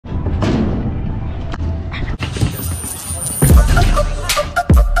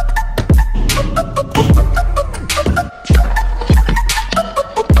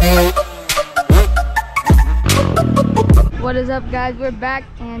What is up, guys? We're back,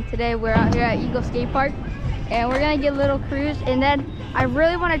 and today we're out here at Eagle Skate Park, and we're gonna get a little cruise, and then I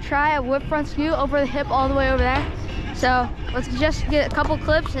really want to try a whip front scoot over the hip all the way over there. So let's just get a couple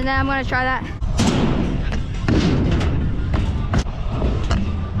clips, and then I'm gonna try that.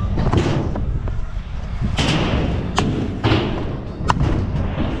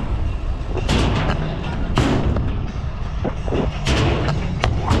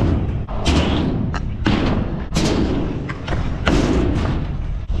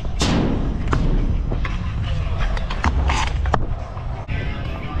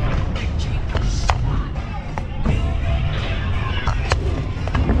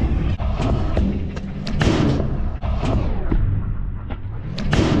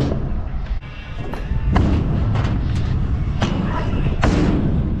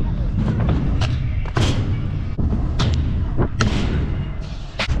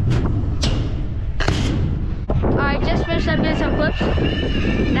 I'm doing some flips.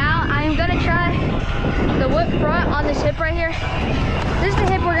 Now I'm gonna try the whip front on this hip right here. This is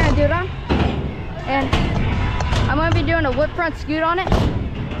the hip we're gonna do it on, and I'm gonna be doing a whip front scoot on it.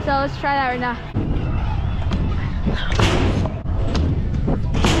 So let's try that right now.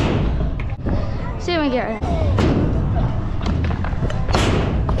 See if we can get it.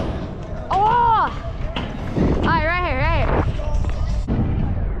 Oh! All right, right here, right here.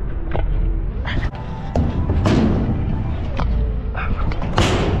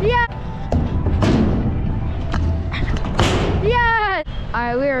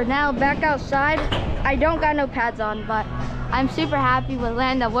 Alright, we are now back outside. I don't got no pads on, but I'm super happy with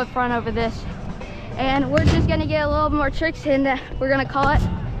landing that whip front over this. And we're just gonna get a little more tricks and we're gonna call it.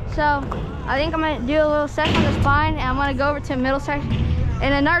 So I think I'm gonna do a little section on the spine, and I'm gonna go over to the middle section.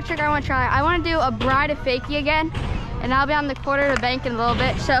 And another trick I wanna try, I wanna do a brided fakie again, and I'll be on the quarter of the bank in a little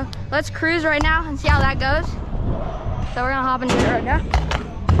bit. So let's cruise right now and see how that goes. So we're gonna hop into it right now.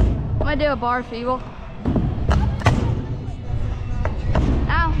 I'm gonna do a bar feeble.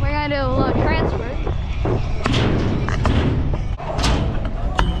 We're gonna do a little transfer.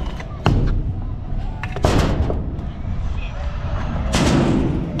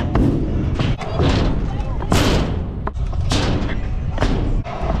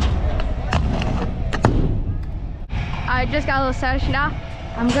 I just got a little session now.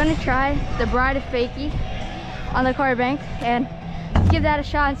 I'm gonna try the brided fakie on the quarter bank and give that a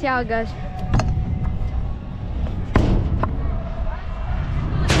shot and see how it goes.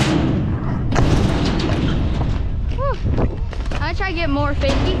 I'm gonna try to get more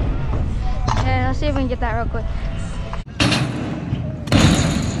fakie, and let's see if we can get that real quick.